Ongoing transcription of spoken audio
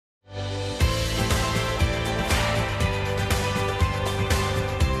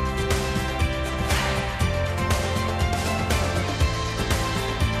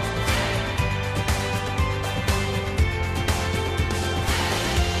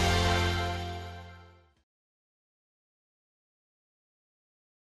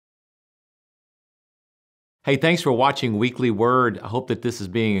Hey, thanks for watching Weekly Word. I hope that this is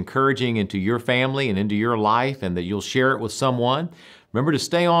being encouraging into your family and into your life and that you'll share it with someone. Remember to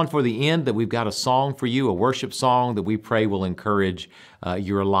stay on for the end, that we've got a song for you, a worship song that we pray will encourage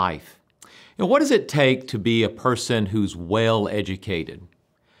your life. What does it take to be a person who's well educated,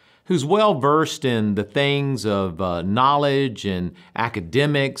 who's well versed in the things of knowledge and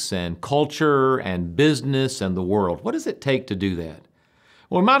academics and culture and business and the world? What does it take to do that?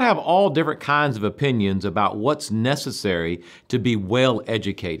 Well, we might have all different kinds of opinions about what's necessary to be well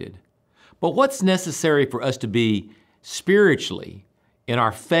educated. But what's necessary for us to be spiritually, in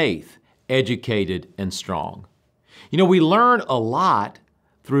our faith, educated and strong? We learn a lot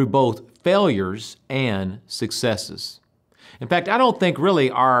through both failures and successes. In fact, I don't think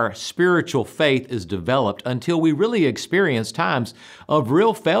really our spiritual faith is developed until we really experience times of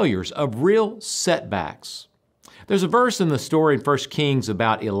real failures, of real setbacks. There's a verse in the story in 1 Kings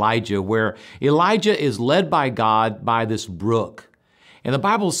about Elijah where Elijah is led by God by this brook. And the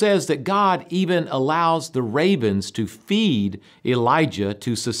Bible says that God even allows the ravens to feed Elijah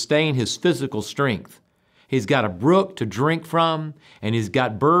to sustain his physical strength. He's got a brook to drink from, and he's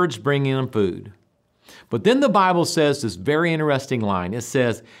got birds bringing him food. But then the Bible says this very interesting line. It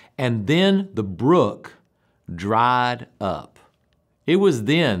says, "And then the brook dried up." It was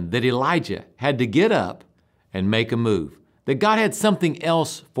then that Elijah had to get up and make a move, that God had something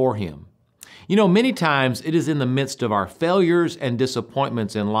else for him. Many times it is in the midst of our failures and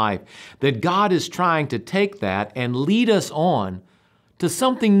disappointments in life that God is trying to take that and lead us on to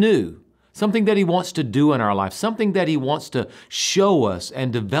something new, something that He wants to do in our life, something that He wants to show us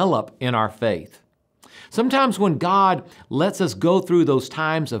and develop in our faith. Sometimes when God lets us go through those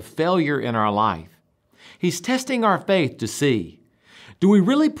times of failure in our life, He's testing our faith to see, do we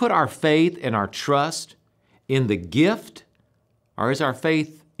really put our faith and our trust in the gift, or is our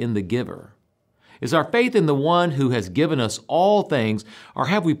faith in the giver? Is our faith in the one who has given us all things, or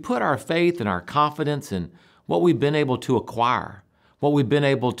have we put our faith and our confidence in what we've been able to acquire, what we've been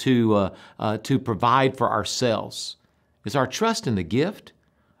able to provide for ourselves? Is our trust in the gift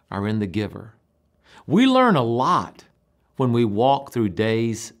or in the giver? We learn a lot when we walk through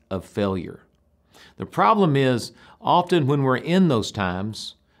days of failure. The problem is often when we're in those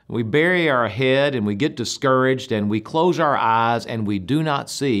times, we bury our head and we get discouraged and we close our eyes and we do not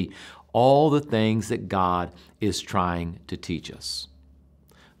see all the things that God is trying to teach us.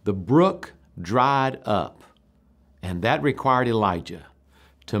 The brook dried up, and that required Elijah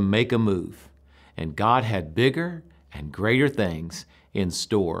to make a move. And God had bigger and greater things in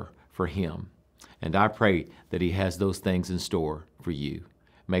store for him. And I pray that He has those things in store for you.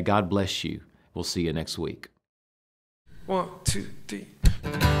 May God bless you. We'll see you next week. 1, 2, 3.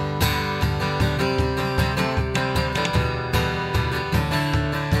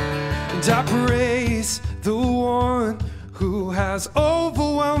 And I praise the one who has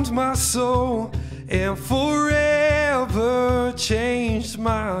overwhelmed my soul and forever changed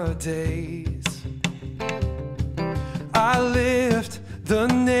my days. I lift the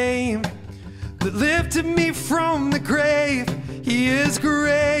name that lifted me from the grave. He is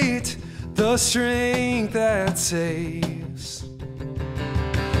great, the strength that saves.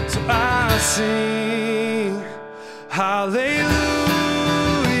 So I sing hallelujah,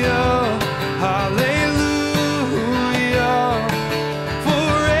 hallelujah.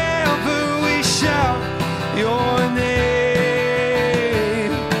 Forever we shout your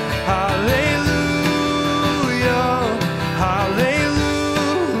name. Hallelujah, hallelujah.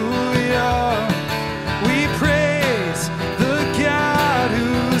 We praise the God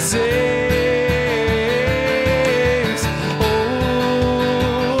who saves. Oh,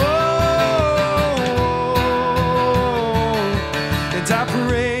 and I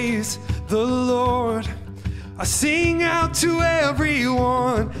praise the Lord. I sing out to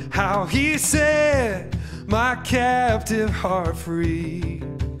everyone how He set my captive heart free.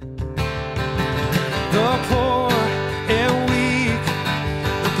 The poor and weak,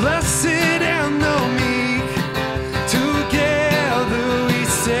 the blessed and the meek, together we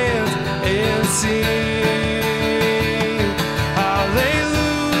stand and sing.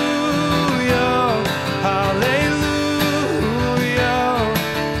 Hallelujah, hallelujah.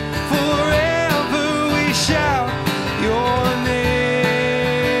 Forever we shout your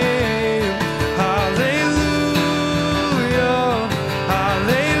name. Hallelujah,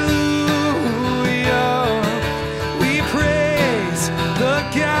 hallelujah. We praise the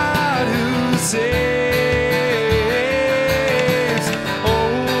God who saves. Oh,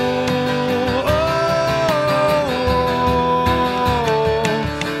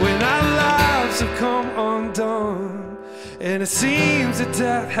 when our lives have come undone and it seems that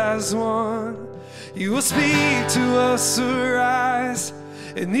death has won, You will speak to us, arise,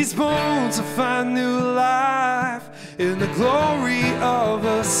 and these bones will find new life in the glory of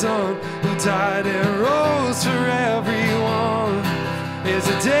a Son who died and rose for everyone. There's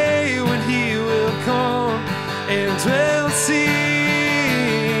a day when He will come and we'll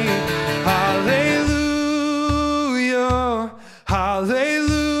sing hallelujah,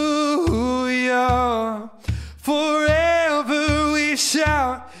 hallelujah. Forever we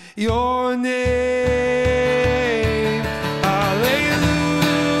shout your name.